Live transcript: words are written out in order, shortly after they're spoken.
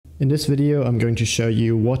In this video, I'm going to show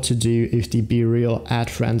you what to do if the BeReal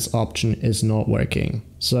Add Friends option is not working.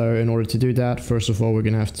 So in order to do that, first of all, we're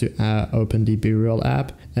going to have to open the BeReal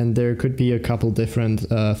app, and there could be a couple different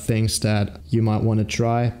things that you might want to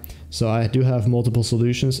try. So I do have multiple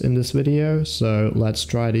solutions in this video, so let's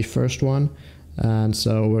try the first one. And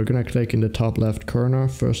so we're going to click in the top left corner,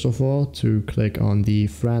 first of all, to click on the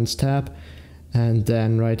Friends tab. And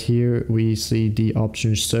then right here, we see the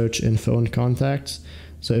option Search in Phone Contacts.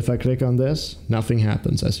 So if I click on this, nothing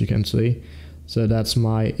happens, as you can see. So that's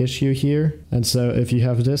my issue here. And so if you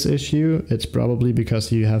have this issue, it's probably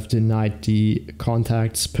because you have denied the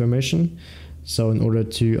contacts permission. So in order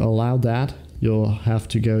to allow that, you'll have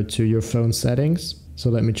to go to your phone settings.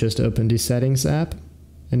 So let me just open the settings app.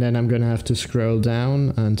 And then I'm going to have to scroll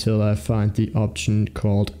down until I find the option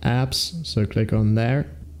called apps. So click on there.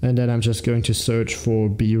 And then I'm just going to search for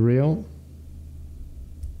BeReal.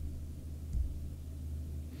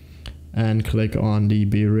 And click on the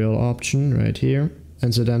BeReal option right here.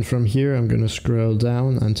 And so then from here, I'm going to scroll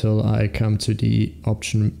down until I come to the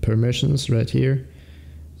option permissions right here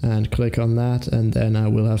and click on that. And then I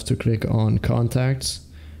will have to click on contacts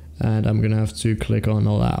and I'm going to have to click on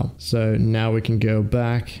allow. So now we can go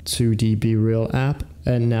back to the BeReal app.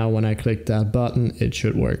 And now when I click that button, it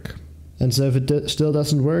should work. And so if it still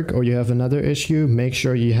doesn't work or you have another issue, make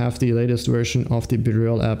sure you have the latest version of the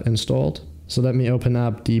BeReal app installed. So let me open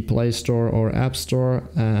up the Play Store or App Store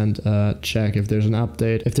and check if there's an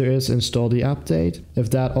update. If there is, install the update. If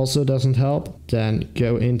that also doesn't help, then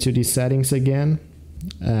go into the settings again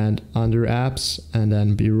and under apps and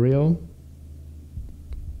then BeReal.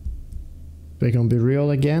 Click on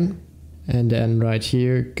BeReal again. And then right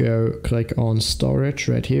here, go click on storage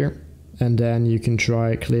right here. And then you can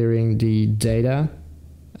try clearing the data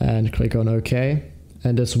and click on OK.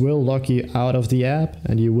 And this will lock you out of the app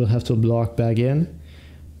and you will have to log back in,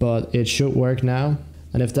 but it should work now.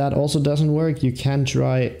 And if that also doesn't work, you can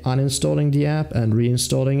try uninstalling the app and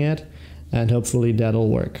reinstalling it, and hopefully that'll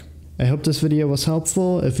work. I hope this video was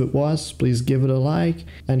helpful. If it was, please give it a like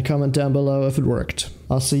and comment down below if it worked.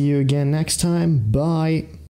 I'll see you again next time. Bye.